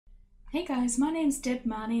Hey guys, my name's Deb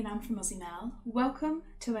Marnie and I'm from Aussie Maille. Welcome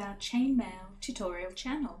to our chainmail tutorial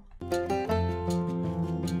channel.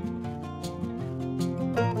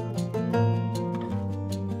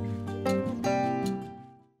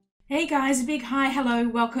 Hey guys, a big hi, hello,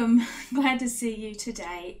 welcome. Glad to see you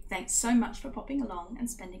today. Thanks so much for popping along and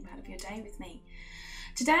spending part of your day with me.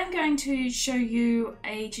 Today I'm going to show you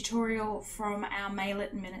a tutorial from our Maille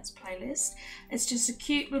It in Minutes playlist. It's just a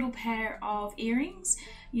cute little pair of earrings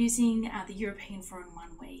using the European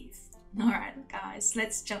 4-in-1 weave. Alright guys,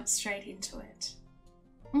 let's jump straight into it.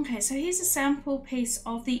 Okay, so here's a sample piece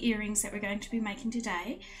of the earrings that we're going to be making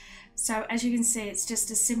today. So as you can see, it's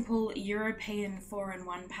just a simple European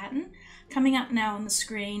 4-in-1 pattern. Coming up now on the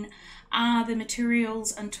screen are the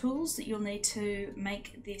materials and tools that you'll need to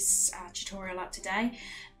make this tutorial up today,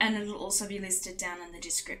 and it'll also be listed down in the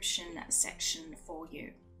description section for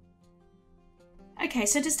you. Okay,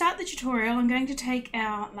 so to start the tutorial, I'm going to take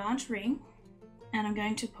our large ring and I'm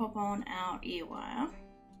going to pop on our ear wire,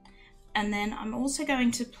 and then I'm also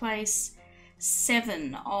going to place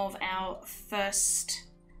 7 of our first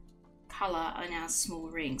colour on our small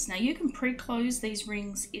rings. Now you can pre-close these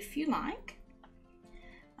rings if you like,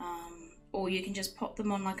 or you can just pop them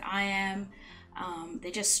on like I am.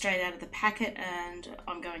 They're just straight out of the packet, and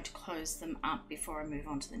I'm going to close them up before I move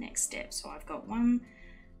on to the next step. So I've got 1,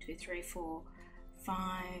 2, 3, 4,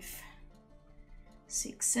 5,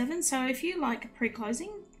 6, 7. So if you like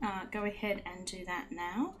pre-closing, go ahead and do that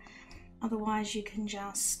now. Otherwise you can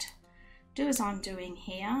just do as I'm doing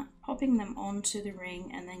here, popping them onto the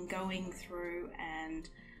ring and then going through and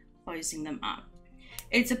closing them up.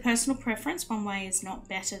 It's a personal preference. One way is not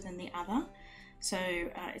better than the other, so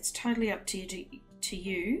it's totally up to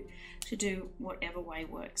you to do whatever way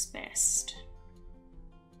works best.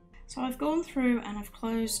 So I've gone through and I've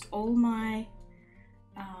closed all my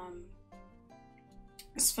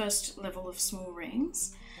this first level of small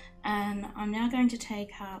rings, and I'm now going to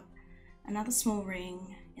take up another small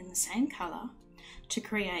ring in the same colour to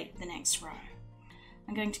create the next row.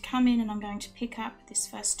 I'm going to come in and I'm going to pick up this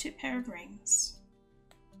first 2 pair of rings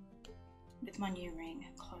with my new ring,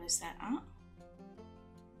 close that up.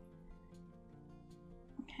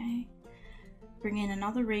 Okay, bring in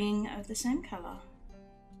another ring of the same colour,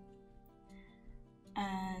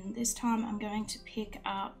 and this time I'm going to pick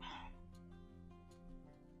up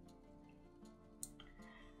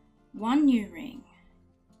 1 new ring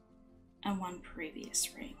and 1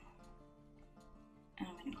 previous ring, and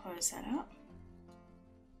I'm going to close that up.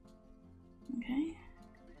 Okay,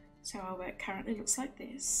 so our work currently looks like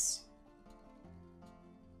this,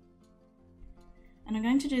 and I'm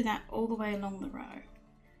going to do that all the way along the row.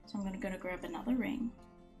 So I'm going to grab another ring,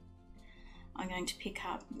 I'm going to pick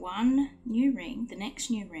up 1 new ring, the next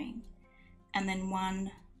new ring, and then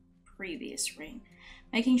 1 previous ring,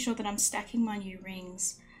 making sure that I'm stacking my new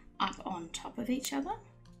rings up on top of each other.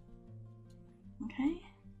 Okay,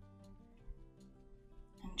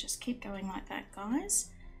 and just keep going like that, guys,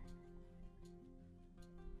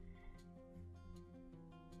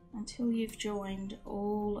 until you've joined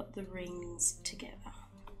all the rings together.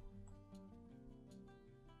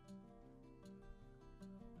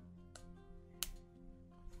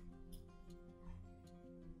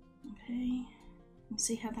 Okay, let's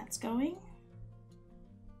see how that's going.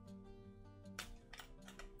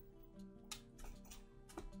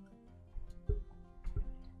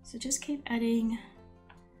 So just keep adding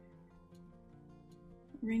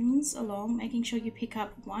rings along, making sure you pick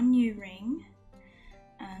up 1 new ring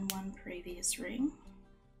and 1 previous ring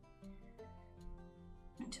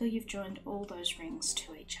until you've joined all those rings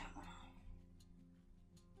to each other.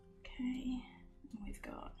 Okay, and we've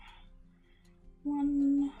got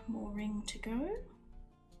 1 more ring to go.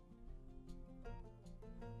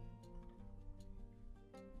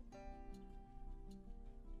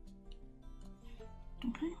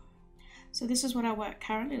 Okay, so this is what our work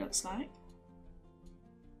currently looks like.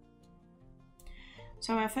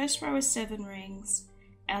 So our first row is 7 rings,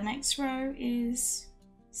 our next row is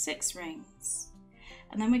 6 rings,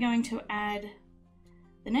 and then we're going to add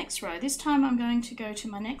the next row. This time I'm going to go to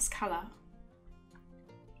my next colour.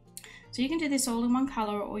 So you can do this all in one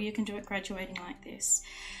colour, or you can do it graduating like this.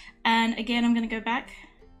 And again, I'm going to go back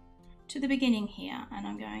to the beginning here, and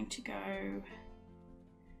I'm going to go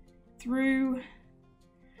through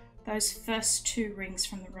those first 2 rings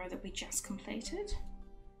from the row that we just completed.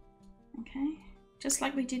 Okay, just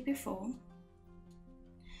like we did before.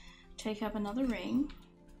 Take up another ring,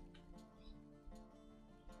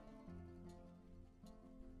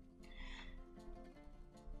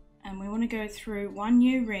 and we want to go through one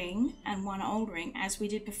new ring and one old ring as we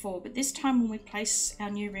did before, but this time when we place our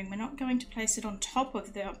new ring, we're not going to place it on top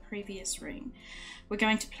of the previous ring. We're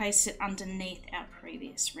going to place it underneath our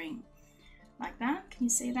previous ring, like that. Can you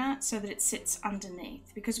see that? So that it sits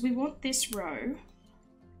underneath, because we want this row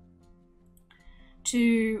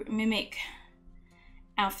to mimic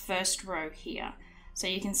our first row here. So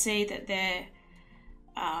you can see that they're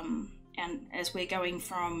and as we're going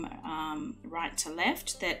from right to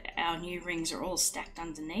left, that our new rings are all stacked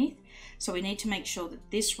underneath. So we need to make sure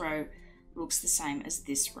that this row looks the same as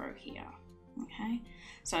this row here. Okay,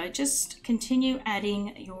 so just continue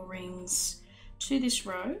adding your rings to this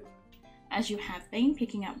row as you have been,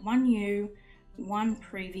 picking up one new, one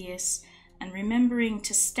previous, and remembering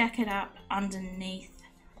to stack it up underneath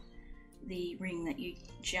the ring that you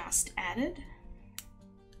just added.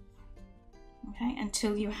 Okay,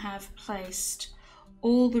 until you have placed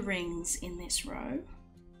all the rings in this row,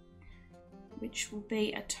 which will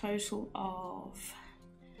be a total of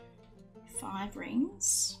 5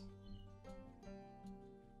 rings.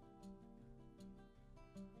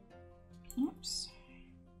 Oops.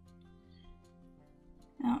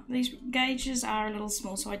 Now, these gauges are a little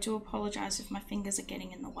small, so I do apologize if my fingers are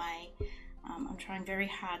getting in the way. I'm trying very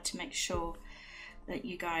hard to make sure that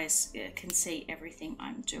you guys can see everything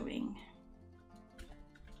I'm doing.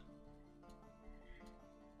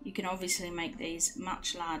 You can obviously make these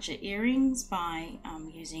much larger earrings by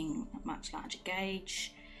using a much larger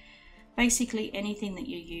gauge. Basically anything that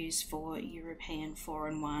you use for European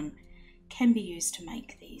 4-in-1 can be used to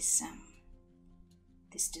make these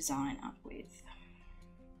this design up with.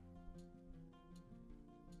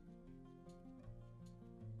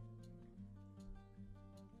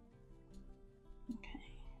 Okay.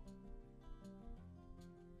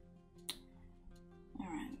 All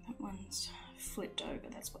right, that one's flipped over.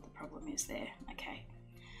 That's what the problem is there. Okay,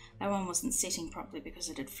 that one wasn't sitting properly because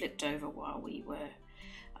it had flipped over while we were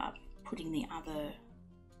putting the other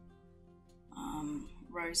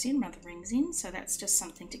rows in, other rings in. So that's just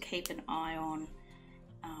something to keep an eye on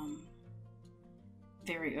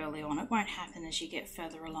very early on. It won't happen as you get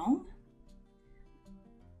further along.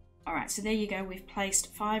 All right, so there you go. We've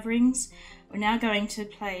placed 5 rings. We're now going to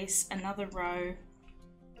place another row,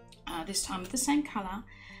 this time with the same color,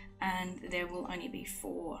 and there will only be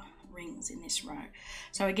 4 rings in this row.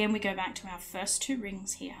 So again, we go back to our first 2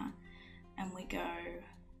 rings here and we go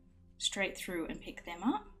straight through and pick them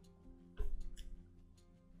up.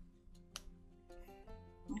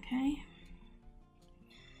 Okay,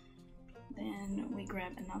 then we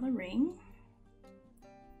grab another ring,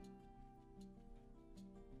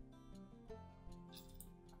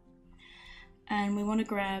 and we want to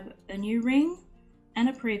grab a new ring and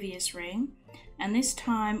a previous ring. And this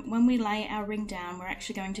time, when we lay our ring down, we're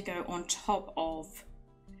actually going to go on top of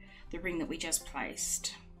the ring that we just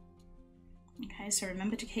placed. Okay, so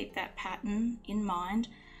remember to keep that pattern in mind.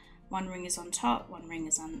 One ring is on top, one ring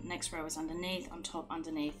is on, next row is underneath, on top,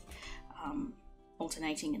 underneath,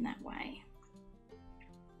 alternating in that way.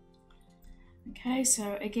 Okay,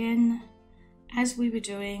 so again, as we were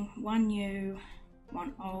doing, one new,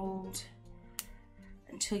 one old,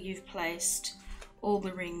 until you've placed all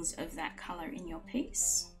the rings of that color in your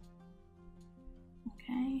piece.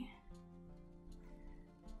 Okay,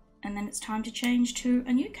 and then it's time to change to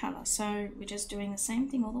a new color. So we're just doing the same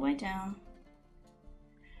thing all the way down,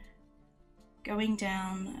 going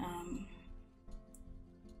down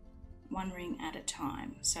one ring at a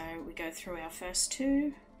time. So we go through our first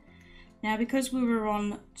 2. Now, because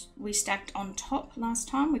we stacked on top last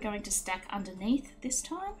time, we're going to stack underneath this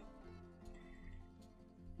time.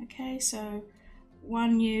 Okay, so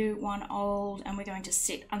one new, one old, and we're going to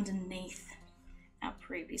sit underneath our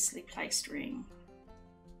previously placed ring.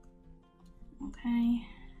 Okay,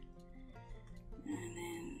 and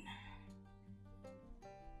then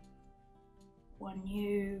one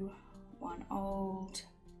new, one old,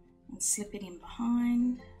 and slip it in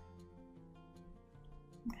behind.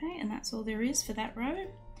 Okay, and that's all there is for that row.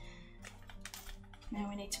 Now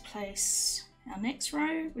we need to place our next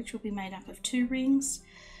row, which will be made up of 2 rings.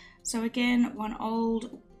 So again, one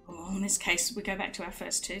old, well, in this case we go back to our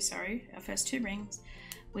first 2, sorry, our first 2 rings.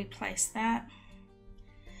 We place that.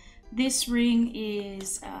 This ring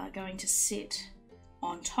is going to sit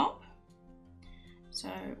on top. So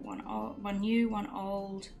one new, one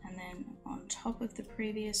old, and then on top of the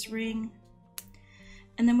previous ring.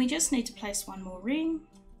 And then we just need to place one more ring.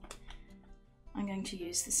 I'm going to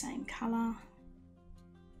use the same color,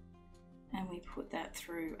 and we put that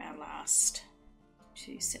through our last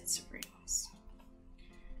 2 sets of rings.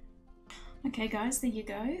 Okay guys, there you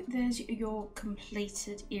go. There's your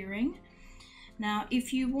completed earring. Now,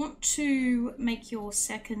 if you want to make your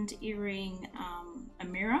second earring a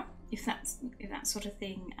mirror, if that sort of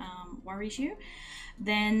thing worries you,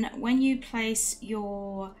 then when you place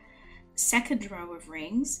your second row of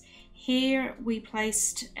rings, here we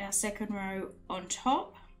placed our second row on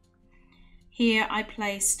top. Here I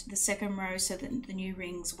placed the second row so that the new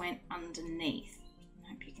rings went underneath. I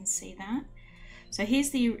hope you can see that. So here's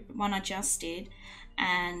the one I just did,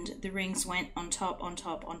 and the rings went on top, on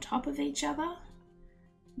top, on top of each other.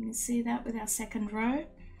 You can see that with our second row.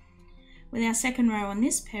 With our second row on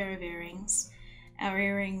this pair of earrings, our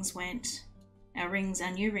new rings went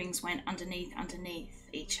underneath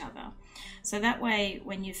each other. So that way,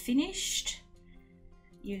 when you're finished,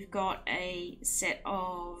 you've got a set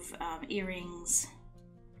of earrings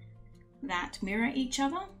that mirror each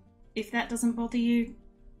other. If that doesn't bother you,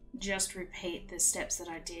 just repeat the steps that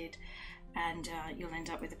I did, and you'll end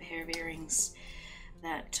up with a pair of earrings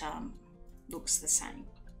that looks the same.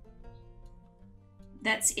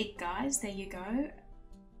 That's it, guys. There you go.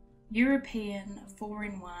 European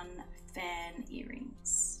 4-in-1 fan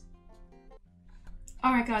earrings.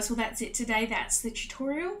 Alright guys, well that's it today. That's the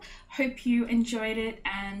tutorial. Hope you enjoyed it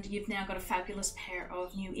and you've now got a fabulous pair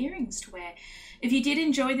of new earrings to wear. If you did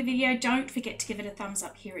enjoy the video, don't forget to give it a thumbs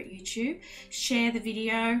up here at YouTube. Share the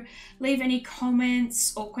video. Leave any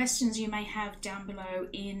comments or questions you may have down below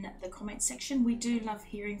in the comment section. We do love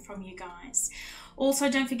hearing from you guys. Also,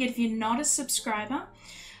 don't forget, if you're not a subscriber,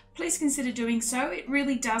 please consider doing so. It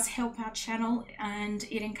really does help our channel and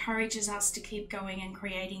it encourages us to keep going and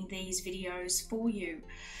creating these videos for you.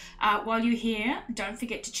 While you're here, don't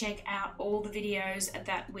forget to check out all the videos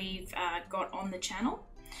that we've got on the channel.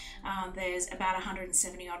 There's about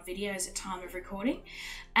 170 odd videos at time of recording.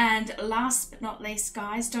 And last but not least,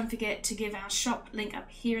 guys, don't forget to give our shop link up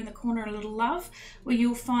here in the corner a little love, where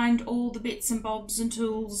you'll find all the bits and bobs and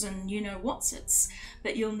tools and you know whatsits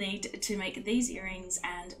that you'll need to make these earrings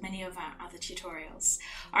and many of our other tutorials.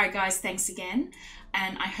 Alright guys, thanks again,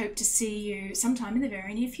 and I hope to see you sometime in the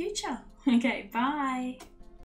very near future. Okay, bye!